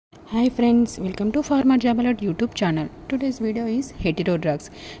Hi friends, welcome to Pharma Job Alert YouTube channel. Today's video is Hetero drugs.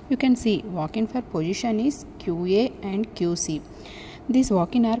 You can see walk-in for position is QA and QC. These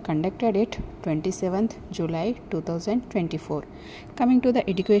walk-in are conducted at 27th July 2024. Coming to the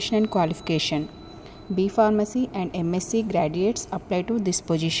education and qualification. B Pharmacy and MSc graduates apply to this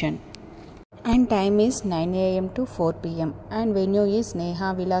position. And time is 9 am to 4 pm and venue is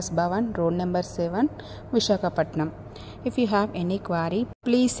Neha Vilas Bhavan, road number 7, Vishakhapatnam. If you have any query,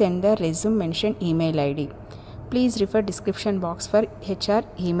 please send the resume mentioned email ID. Please refer description box for HR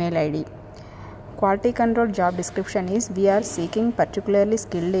email ID. Quality control job description is we are seeking particularly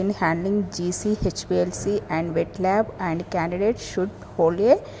skilled in handling GC, HPLC and wet lab, and candidates should hold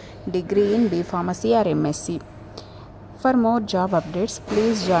a degree in B Pharmacy or MSc. For more job updates,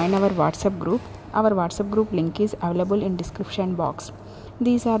 please join our WhatsApp group. Our WhatsApp group link is available in description box.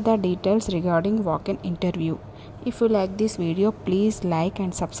 These are the details regarding walk-in interview. If you like this video, please like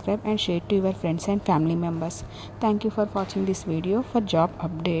and subscribe and share to your friends and family members. Thank you for watching this video. For job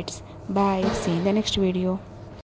updates, bye. See you in the next video.